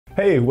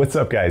Hey, what's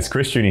up guys?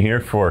 Chris Jr. here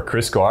for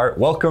Kriscoart.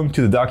 Welcome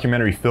to the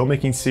documentary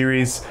filmmaking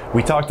series.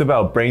 We talked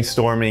about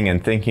brainstorming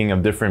and thinking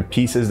of different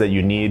pieces that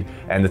you need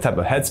and the type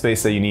of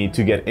headspace that you need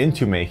to get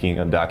into making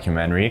a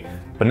documentary.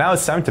 But now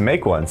it's time to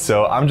make one.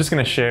 So I'm just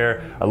gonna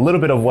share a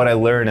little bit of what I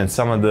learned and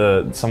some of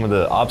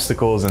the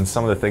obstacles and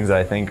some of the things that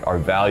I think are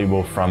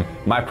valuable from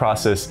my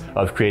process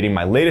of creating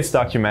my latest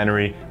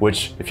documentary,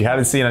 which if you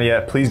haven't seen it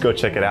yet, please go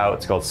check it out.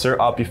 It's called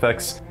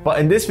Opifex. But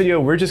in this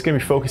video, we're just gonna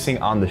be focusing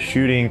on the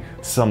shooting,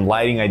 some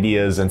lighting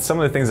ideas, and some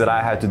of the things that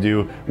I had to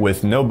do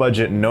with no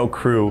budget, no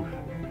crew,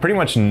 pretty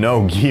much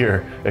no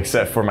gear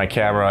except for my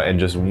camera and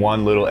just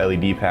one little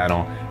LED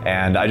panel.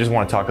 And I just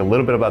want to talk a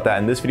little bit about that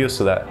in this video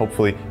so that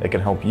hopefully it can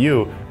help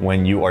you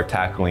when you are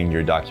tackling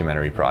your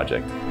documentary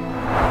project.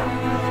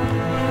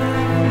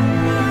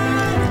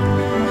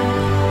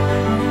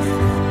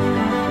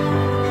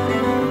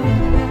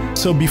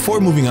 So before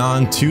moving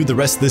on to the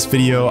rest of this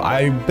video,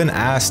 I've been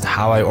asked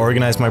how I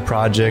organize my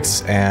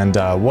projects and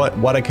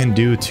what I can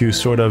do to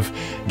sort of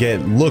get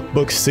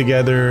lookbooks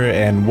together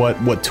and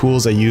what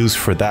tools I use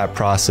for that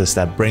process,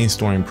 that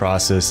brainstorming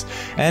process,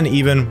 and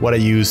even what I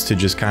use to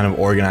just kind of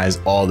organize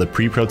all the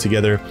pre-pro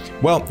together.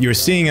 Well, you're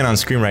seeing it on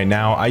screen right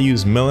now. I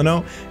use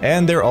MILANOTE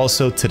and they're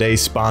also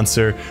today's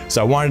sponsor. So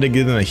I wanted to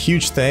give them a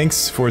huge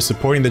thanks for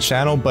supporting the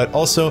channel, but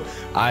also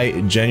I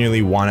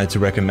genuinely wanted to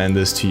recommend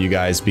this to you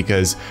guys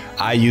because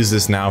I use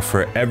this now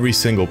for every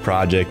single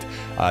project.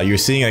 You're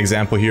seeing an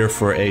example here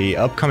for a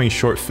upcoming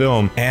short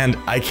film, and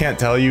I can't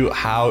tell you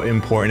how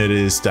important it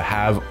is to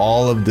have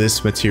all of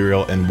this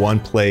material in one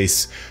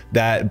place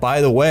that,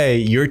 by the way,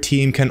 your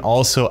team can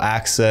also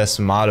access,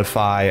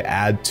 modify,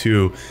 add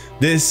to.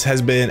 This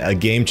has been a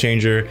game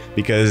changer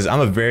because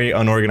I'm a very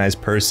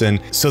unorganized person.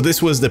 So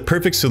this was the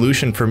perfect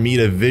solution for me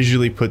to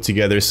visually put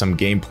together some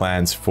game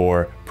plans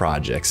for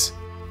projects.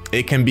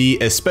 It can be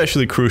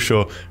especially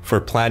crucial for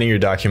planning your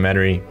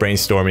documentary,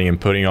 brainstorming, and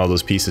putting all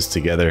those pieces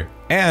together.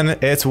 And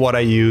it's what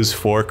I use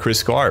for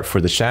Kriscoart, for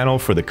the channel,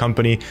 for the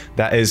company.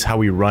 That is how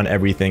we run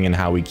everything and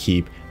how we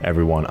keep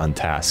everyone on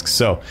task.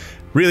 So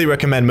really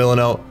recommend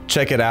MILANOTE.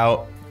 Check it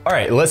out. All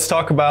right, let's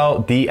talk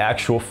about the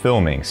actual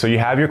filming. So you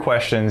have your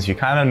questions, you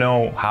kind of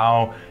know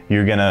how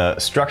you're gonna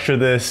structure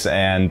this,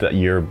 and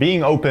you're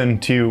being open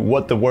to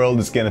what the world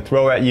is gonna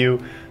throw at you.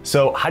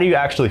 So how do you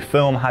actually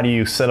film? How do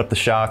you set up the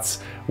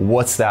shots?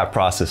 What's that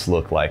process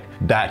look like?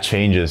 That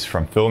changes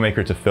from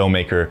filmmaker to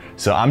filmmaker.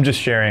 So I'm just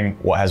sharing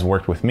what has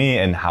worked with me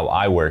and how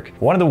I work.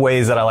 One of the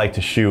ways that I like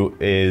to shoot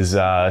is,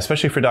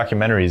 especially for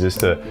documentaries, is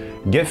to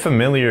get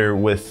familiar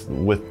with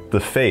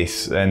the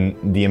face and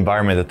the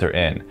environment that they're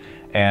in.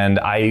 And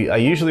I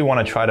usually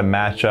want to try to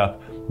match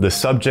up the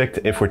subject.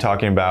 If we're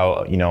talking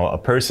about, you know, a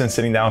person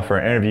sitting down for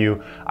an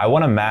interview, I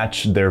want to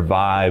match their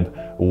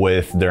vibe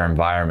with their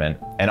environment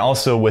and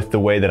also with the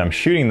way that I'm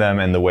shooting them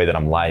and the way that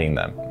I'm lighting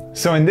them.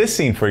 So in this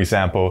scene, for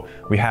example,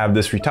 we have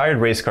this retired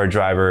race car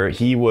driver.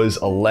 He was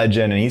a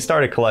legend and he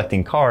started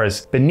collecting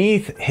cars.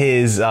 Beneath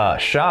his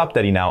shop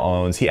that he now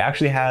owns, he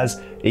actually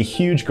has a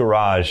huge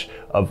garage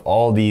of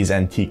all these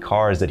antique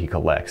cars that he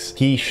collects.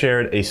 He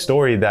shared a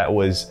story that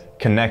was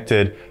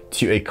connected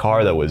to a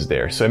car that was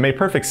there. So it made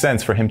perfect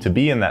sense for him to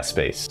be in that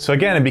space. So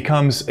again, it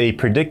becomes a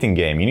predicting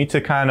game. You need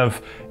to kind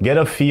of get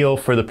a feel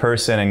for the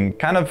person and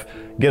kind of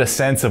get a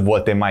sense of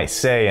what they might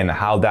say and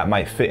how that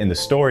might fit in the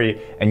story.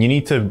 And you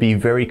need to be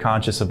very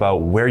conscious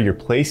about where you're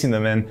placing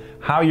them in,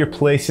 how you're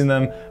placing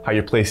them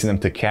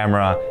to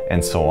camera,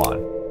 and so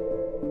on.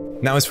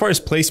 Now, as far as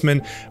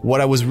placement,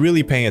 what I was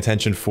really paying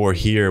attention for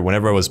here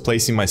whenever I was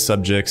placing my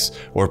subjects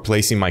or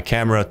placing my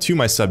camera to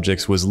my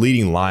subjects was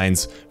leading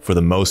lines for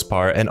the most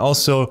part, and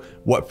also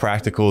what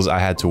practicals I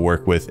had to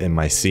work with in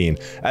my scene.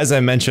 As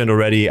I mentioned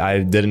already, I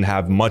didn't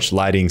have much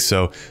lighting,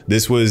 so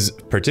this was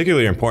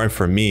particularly important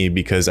for me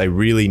because I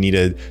really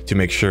needed to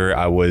make sure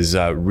I was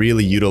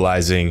really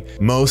utilizing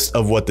most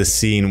of what the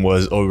scene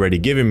was already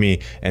giving me,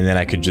 and then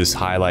I could just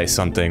highlight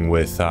something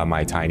with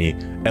my tiny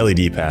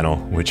LED panel,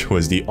 which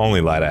was the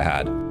only light I had.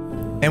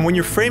 And when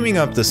you're framing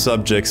up the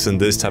subjects in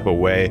this type of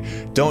way,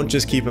 don't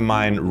just keep in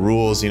mind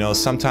rules. You know,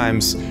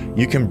 sometimes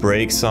you can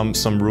break some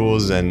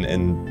rules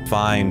and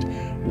find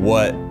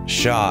what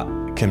shot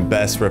can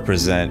best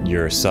represent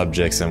your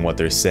subjects and what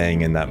they're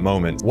saying in that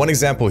moment. One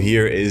example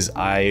here is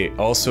I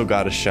also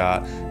got a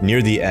shot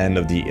near the end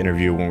of the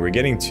interview when we're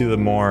getting to the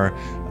more,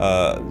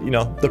 you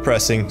know,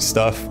 depressing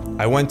stuff.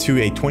 I went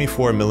to a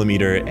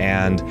 24mm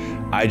and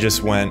I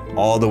just went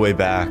all the way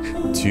back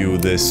to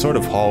this sort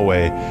of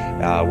hallway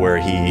where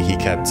he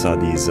kept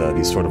these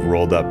sort of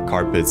rolled up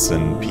carpets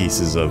and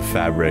pieces of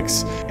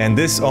fabrics. And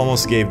this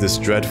almost gave this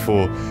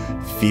dreadful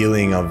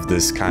feeling of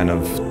this kind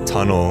of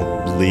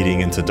tunnel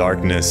leading into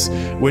darkness,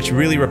 which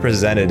really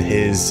represented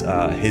his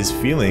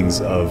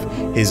feelings of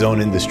his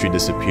own industry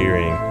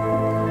disappearing.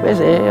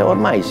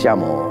 Ormai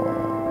siamo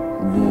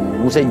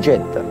usa e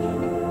getta.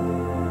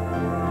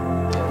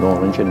 No,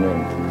 non c'è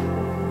niente.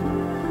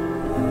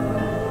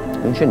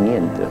 Non c'è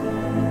niente.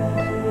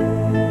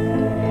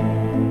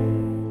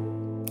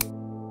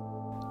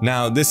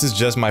 Now, this is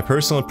just my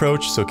personal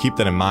approach, so keep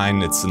that in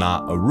mind. It's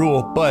not a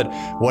rule, but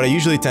what I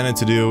usually tended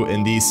to do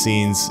in these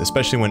scenes,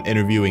 especially when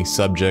interviewing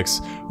subjects,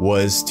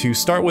 was to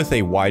start with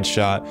a wide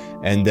shot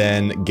and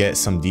then get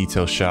some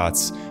detail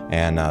shots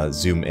and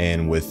zoom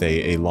in with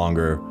a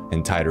longer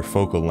and tighter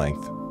focal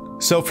length.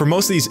 So for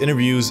most of these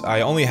interviews,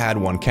 I only had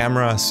one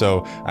camera,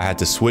 so I had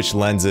to switch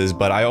lenses,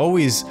 but I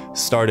always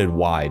started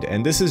wide.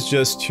 And this is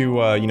just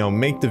to, you know,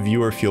 make the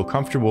viewer feel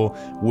comfortable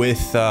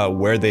with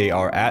where they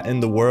are at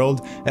in the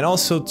world, and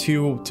also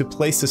to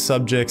place the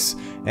subjects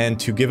and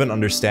to give an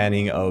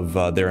understanding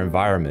of their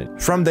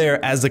environment. From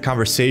there, as the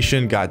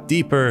conversation got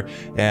deeper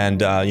and,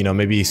 you know,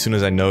 maybe as soon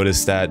as I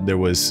noticed that there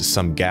was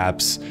some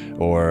gaps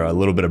or a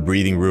little bit of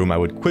breathing room, I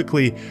would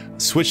quickly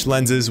switch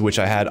lenses, which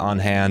I had on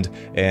hand,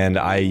 and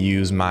I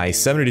use my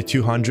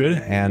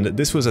 70-200, and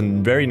this was a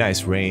very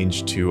nice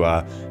range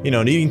to, you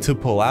know, needing to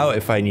pull out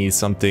if I need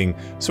something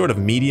sort of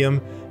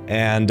medium,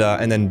 and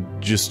then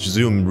just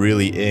zoom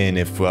really in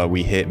if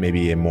we hit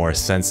maybe a more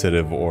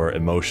sensitive or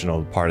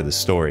emotional part of the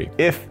story.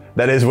 If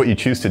that is what you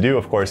choose to do,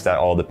 of course, that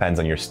all depends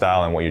on your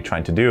style and what you're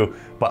trying to do.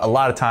 But a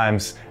lot of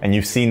times, and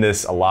you've seen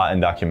this a lot in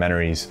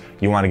documentaries,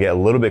 you want to get a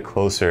little bit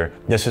closer.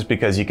 That's just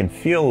because you can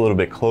feel a little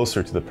bit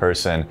closer to the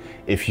person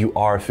if you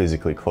are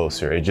physically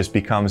closer. It just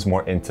becomes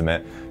more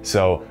intimate.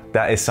 So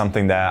that is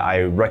something that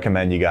I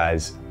recommend you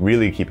guys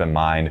really keep in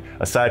mind.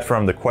 Aside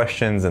from the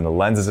questions and the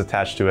lenses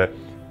attached to it,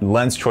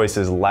 lens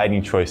choices,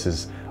 lighting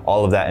choices,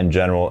 all of that in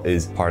general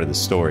is part of the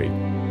story.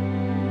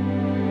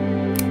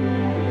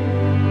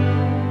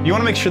 You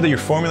want to make sure that you're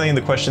formulating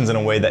the questions in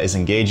a way that is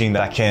engaging,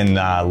 that can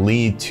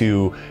lead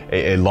to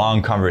a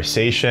long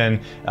conversation.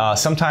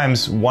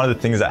 Sometimes one of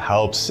the things that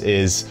helps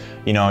is,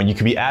 you know, you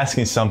could be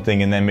asking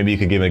something and then maybe you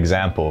could give an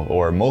example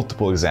or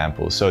multiple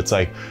examples. So it's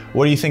like,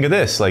 what do you think of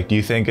this? Like, do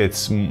you think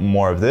it's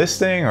more of this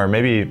thing, or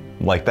maybe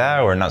like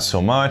that, or not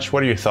so much?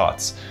 What are your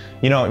thoughts?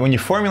 You know, when you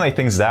formulate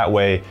things that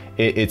way,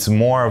 it's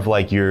more of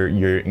like you're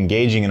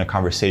engaging in a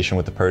conversation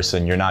with the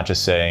person. You're not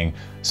just saying,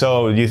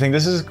 so do you think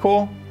this is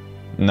cool?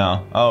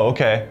 No. Oh,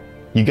 okay.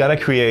 You got to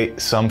create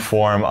some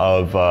form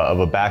of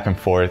a back and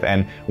forth.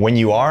 And when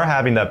you are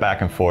having that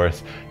back and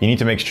forth, you need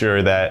to make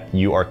sure that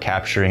you are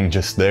capturing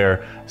just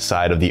their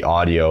side of the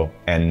audio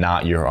and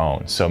not your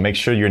own. So make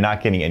sure you're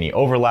not getting any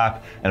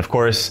overlap. And of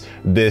course,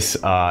 this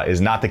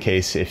is not the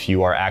case if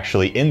you are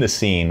actually in the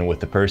scene with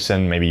the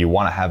person. Maybe you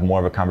want to have more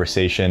of a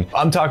conversation.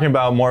 I'm talking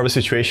about more of a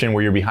situation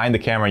where you're behind the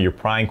camera, you're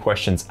prying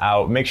questions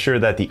out. Make sure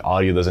that the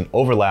audio doesn't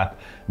overlap,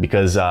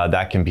 because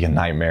that can be a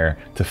nightmare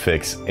to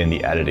fix in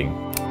the editing.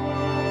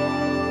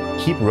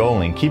 Keep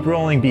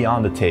rolling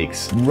beyond the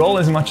takes. Roll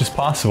as much as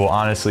possible,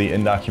 honestly,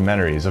 in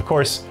documentaries. Of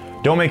course,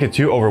 don't make it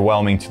too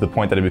overwhelming to the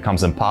point that it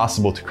becomes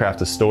impossible to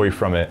craft a story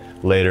from it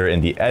later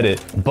in the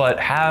edit, but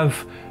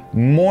have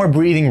more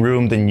breathing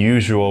room than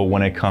usual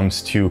when it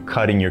comes to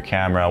cutting your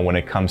camera, when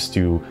it comes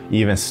to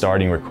even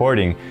starting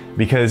recording,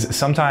 because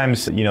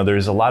sometimes, you know,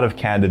 there's a lot of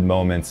candid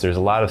moments, there's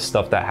a lot of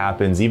stuff that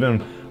happens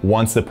even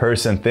once the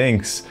person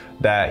thinks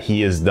that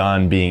he is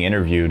done being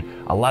interviewed.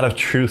 A lot of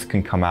truth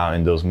can come out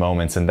in those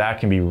moments, and that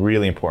can be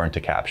really important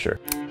to capture.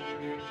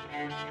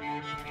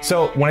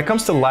 So when it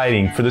comes to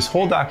lighting, for this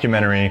whole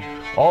documentary,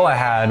 all I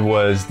had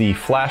was the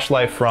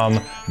flashlight from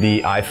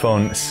the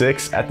iPhone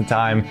 6 at the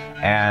time,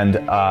 and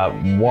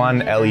one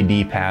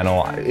LED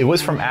panel. It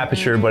was from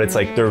Aperture, but it's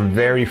like their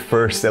very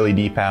first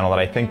LED panel that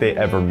I think they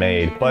ever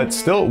made, but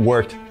still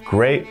worked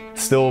great,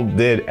 still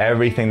did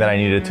everything that I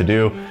needed to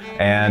do,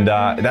 and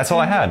that's all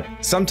I had.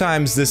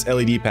 Sometimes this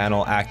LED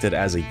panel acted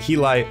as a key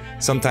light,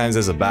 sometimes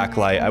as a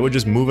backlight. I would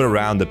just move it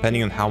around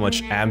depending on how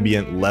much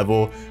ambient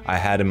level I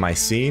had in my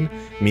scene,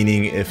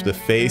 meaning if the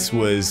face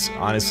was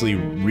honestly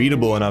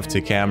readable enough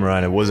to camera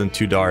and it wasn't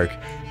too dark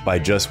by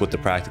just what the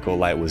practical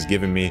light was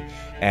giving me.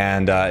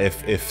 And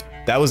if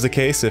that was the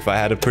case, if I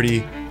had a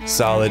pretty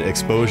solid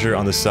exposure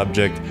on the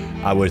subject,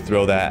 I would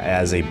throw that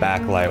as a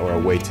backlight or a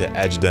way to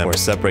edge them or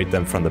separate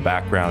them from the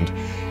background.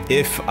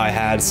 If I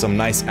had some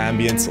nice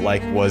ambience,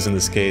 like was in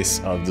this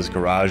case of this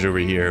garage over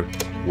here,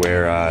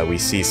 where we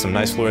see some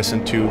nice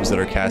fluorescent tubes that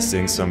are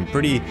casting some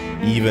pretty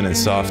even and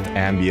soft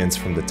ambience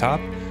from the top,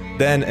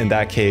 then in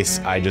that case,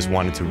 I just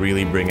wanted to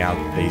really bring out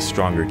a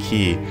stronger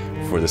key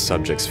for the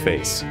subject's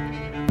face.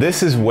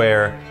 This is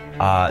where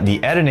the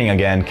editing,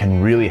 again,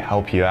 can really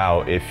help you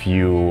out if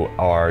you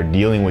are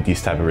dealing with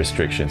these type of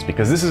restrictions,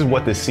 because this is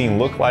what the scene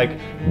looked like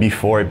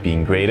before it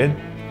being graded,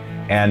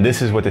 and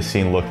this is what the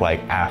scene looked like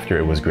after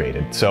it was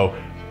graded. So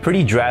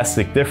pretty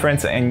drastic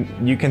difference,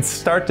 and you can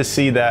start to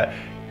see that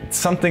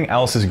something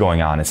else is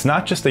going on. It's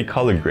not just a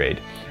color grade.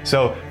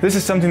 So this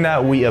is something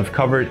that we have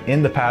covered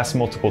in the past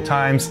multiple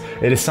times.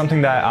 It is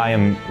something that I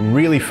am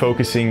really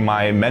focusing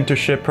my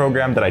mentorship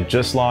program that I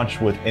just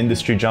launched with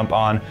Industry Jump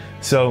on.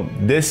 So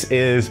this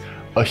is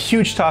a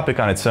huge topic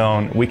on its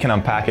own. We can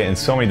unpack it in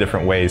so many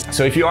different ways.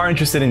 So if you are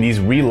interested in these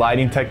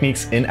relighting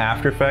techniques in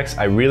After Effects,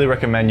 I really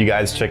recommend you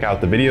guys check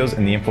out the videos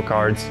and the info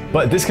cards.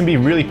 But this can be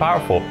really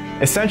powerful.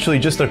 Essentially,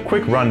 just a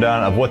quick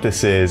rundown of what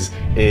this is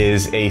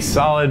a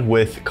solid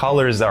with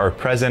colors that are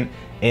present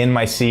in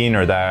my scene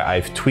or that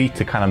I've tweaked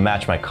to kind of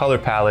match my color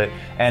palette.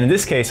 And in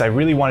this case, I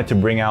really wanted to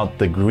bring out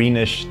the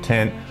greenish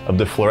tint of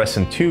the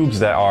fluorescent tubes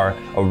that are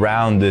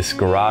around this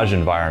garage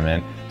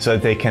environment so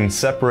that they can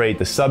separate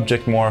the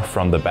subject more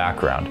from the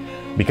background.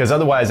 Because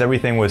otherwise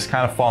everything was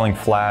kind of falling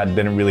flat,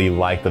 didn't really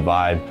like the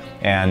vibe.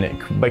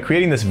 And by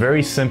creating this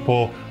very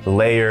simple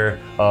layer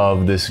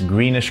of this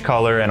greenish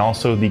color and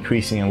also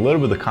decreasing a little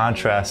bit of the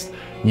contrast,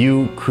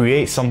 you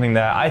create something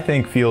that I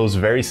think feels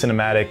very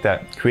cinematic,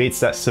 that creates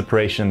that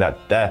separation,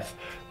 that depth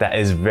that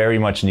is very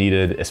much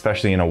needed,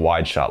 especially in a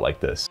wide shot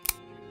like this.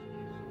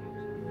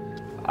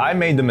 I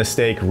made the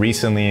mistake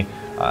recently,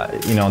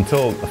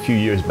 until a few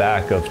years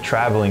back, of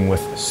traveling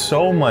with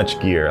so much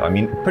gear. I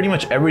mean, pretty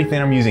much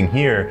everything I'm using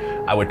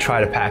here, I would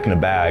try to pack in a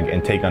bag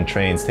and take on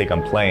trains, take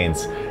on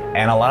planes.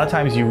 And a lot of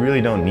times you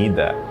really don't need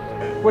that.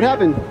 What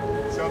happened?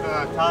 So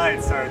the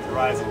tide started to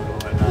rise a little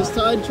bit. This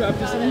tide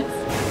trapped us in?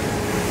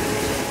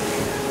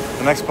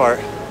 The next part,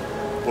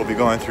 we'll be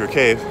going through a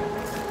cave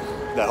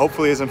that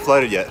hopefully isn't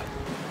flooded yet.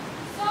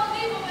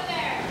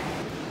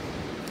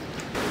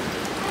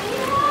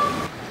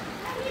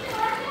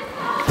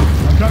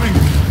 Coming.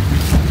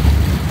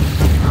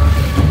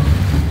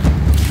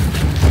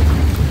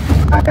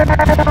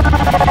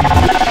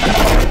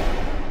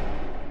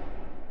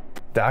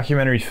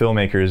 Documentary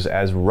filmmakers,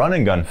 as run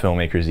and gun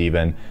filmmakers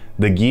even,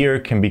 the gear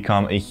can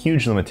become a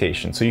huge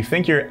limitation. So you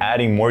think you're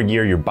adding more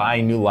gear, you're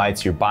buying new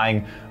lights, you're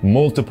buying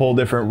multiple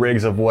different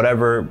rigs of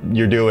whatever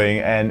you're doing,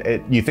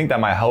 and you think that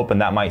might help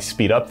and that might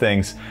speed up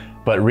things.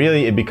 But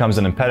really it becomes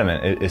an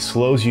impediment. It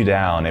slows you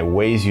down, it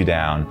weighs you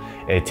down,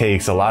 it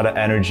takes a lot of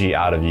energy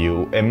out of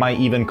you. It might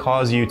even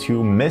cause you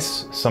to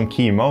miss some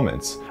key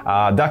moments.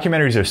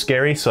 Documentaries are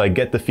scary, so I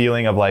get the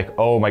feeling of like,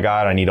 oh my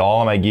God, I need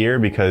all of my gear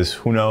because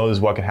who knows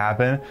what could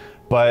happen.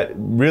 But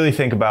really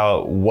think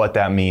about what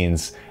that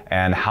means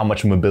and how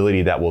much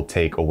mobility that will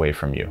take away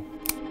from you.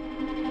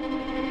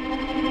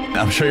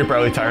 I'm sure you're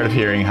probably tired of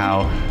hearing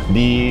how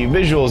the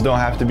visuals don't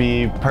have to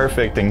be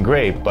perfect and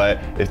great, but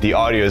if the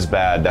audio is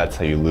bad, that's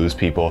how you lose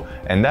people.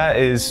 And that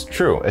is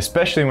true,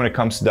 especially when it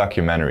comes to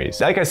documentaries.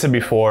 Like I said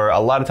before, a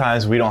lot of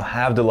times we don't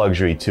have the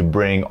luxury to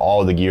bring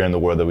all the gear in the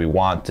world that we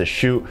want to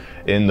shoot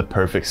in the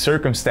perfect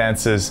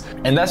circumstances.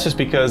 And that's just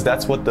because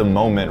that's what the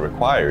moment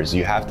requires.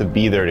 You have to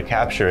be there to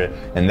capture it,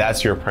 and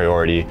that's your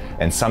priority.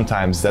 And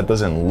sometimes that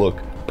doesn't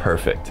look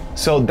perfect.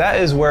 So that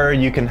is where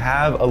you can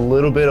have a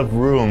little bit of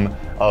room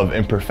of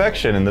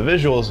imperfection in the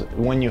visuals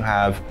when you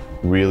have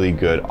really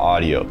good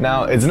audio.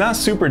 Now, it's not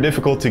super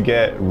difficult to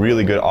get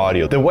really good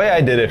audio. The way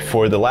I did it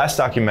for the last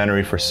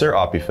documentary for Sir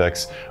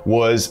Opifex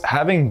was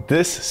having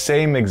this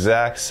same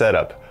exact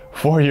setup.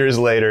 4 years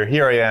later,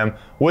 here I am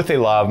with a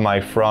lav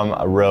mic from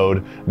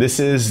Rode. This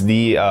is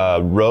the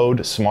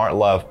Rode Smart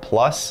Lav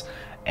Plus,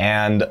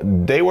 and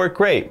they work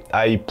great.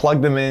 I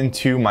plugged them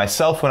into my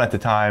cell phone at the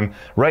time.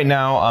 Right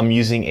now I'm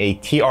using a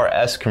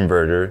TRS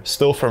converter,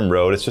 still from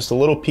Rode. It's just a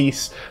little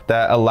piece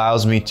that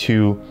allows me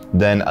to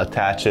then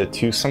attach it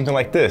to something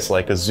like this,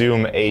 like a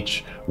Zoom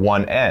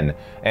H1N.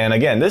 And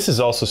again, this is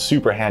also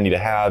super handy to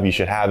have. You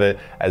should have it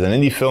as an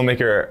indie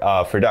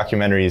filmmaker for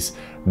documentaries.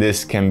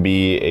 This can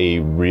be a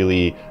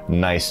really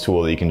nice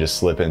tool that you can just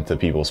slip into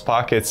people's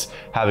pockets.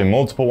 Having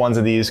multiple ones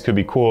of these could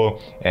be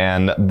cool.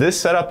 And this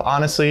setup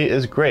honestly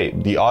is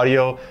great. The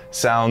audio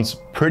sounds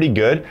pretty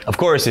good. Of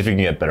course, if you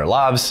can get better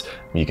lavs,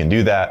 you can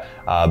do that.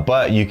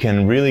 But you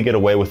can really get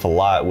away with a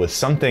lot with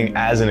something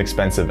as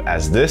inexpensive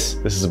as this.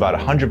 This is about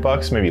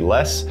 $100, maybe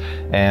less.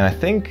 And I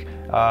think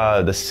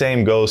the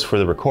same goes for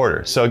the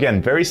recorder. So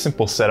again, very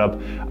simple setup.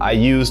 I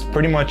used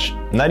pretty much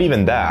not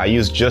even that. I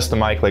used just the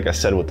mic, like I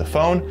said, with the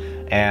phone,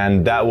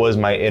 and that was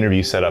my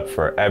interview setup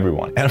for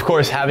everyone. And of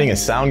course, having a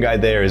sound guy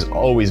there is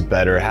always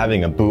better.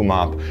 Having a boom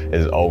op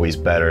is always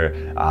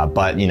better.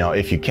 But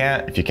if you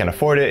can't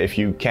afford it, if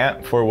you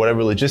can't for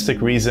whatever logistic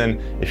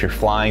reason, if you're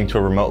flying to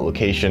a remote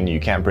location,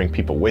 you can't bring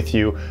people with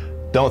you,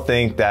 don't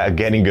think that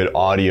getting good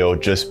audio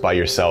just by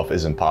yourself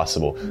is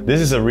impossible.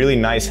 This is a really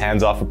nice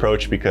hands-off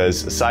approach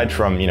because aside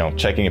from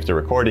checking if they're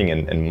recording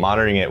and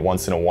monitoring it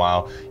once in a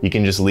while, you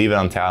can just leave it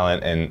on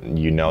talent and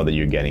you know that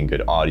you're getting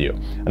good audio.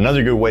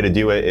 Another good way to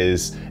do it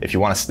is if you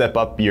want to step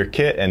up your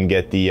kit and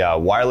get the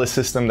wireless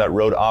system that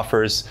Rode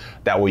offers.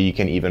 That way you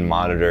can even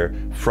monitor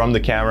from the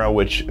camera,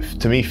 which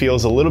to me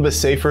feels a little bit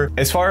safer.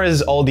 As far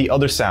as all the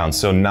other sounds,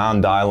 so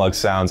non-dialogue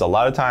sounds, a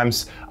lot of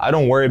times I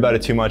don't worry about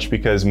it too much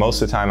because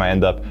most of the time I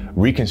end up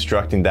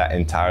reconstructing that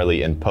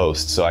entirely in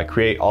post. So I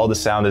create all the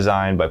sound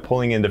design by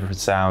pulling in different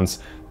sounds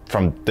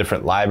from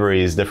different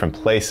libraries, different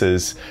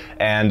places,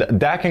 and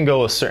that can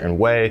go a certain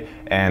way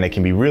and it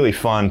can be really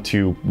fun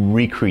to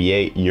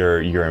recreate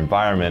your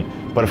environment.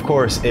 But of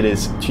course, it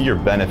is to your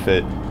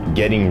benefit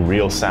getting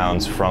real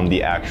sounds from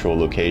the actual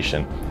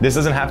location. This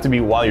doesn't have to be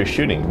while you're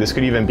shooting. This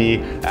could even be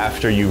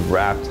after you've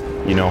wrapped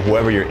you know,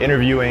 whoever you're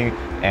interviewing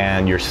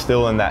and you're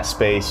still in that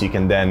space, you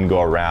can then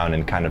go around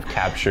and kind of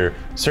capture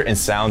certain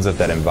sounds of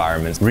that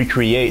environment,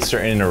 recreate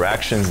certain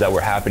interactions that were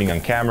happening on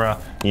camera.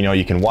 You know,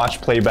 you can watch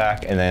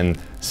playback and then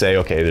say,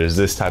 okay, there's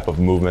this type of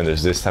movement,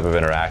 there's this type of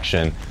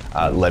interaction,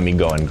 let me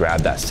go and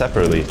grab that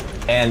separately.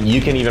 And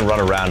you can even run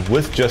around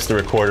with just the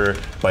recorder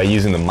by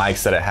using the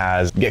mics that it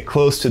has, get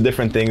close to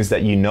different things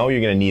that you know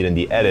you're gonna need in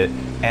the edit,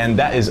 and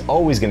that is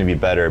always gonna be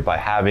better by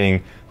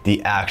having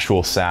the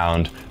actual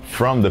sound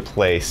from the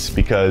place,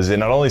 because it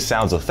not only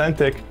sounds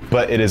authentic,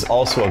 but it is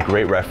also a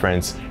great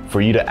reference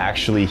for you to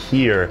actually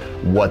hear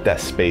what that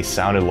space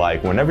sounded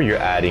like whenever you're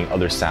adding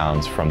other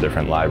sounds from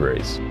different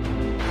libraries.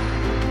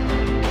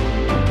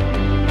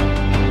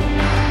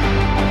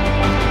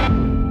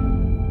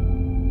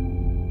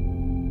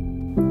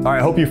 All right,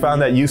 I hope you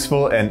found that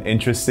useful and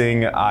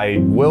interesting. I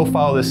will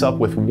follow this up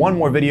with one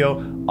more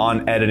video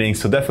on editing,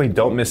 so definitely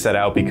don't miss that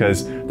out,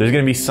 because there's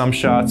gonna be some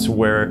shots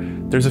where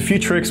there's a few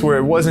tricks where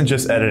it wasn't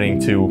just editing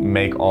to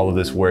make all of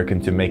this work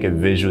and to make it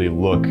visually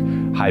look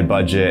high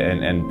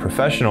budget and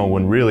professional,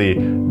 when really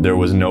there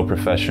was no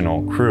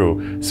professional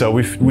crew. So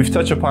we've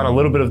touched upon a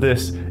little bit of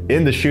this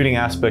in the shooting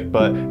aspect,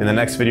 but in the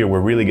next video,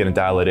 we're really gonna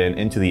dial it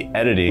into the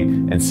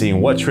editing and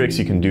seeing what tricks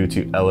you can do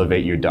to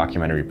elevate your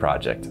documentary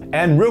project.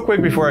 And real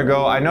quick before I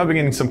go, I know I've been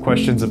getting some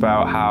questions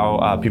about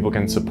how people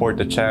can support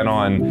the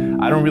channel,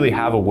 and I don't really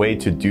have a way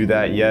to do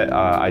that yet.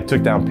 I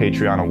took down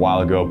Patreon a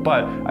while ago,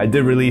 but I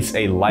did release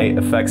a light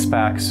effects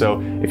pack. So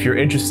if you're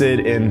interested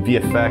in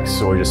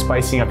VFX or just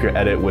spicing up your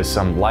edit with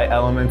some light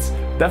elements,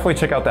 definitely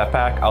check out that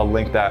pack. I'll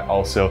link that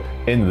also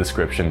in the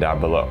description down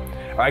below.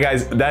 All right,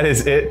 guys, that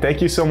is it.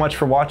 Thank you so much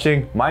for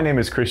watching. My name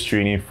is Chris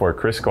Trini for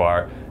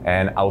Kriscoart,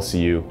 and I'll see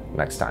you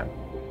next time.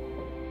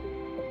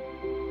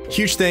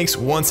 Huge thanks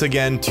once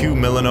again to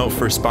MILANOTE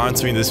for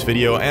sponsoring this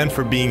video and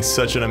for being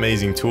such an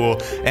amazing tool,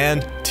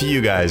 and to you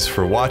guys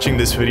for watching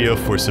this video,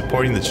 for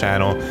supporting the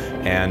channel,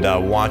 and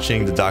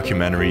watching the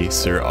documentary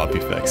Sir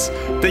Opifex.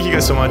 Thank you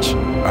guys so much.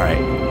 All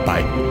right,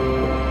 bye.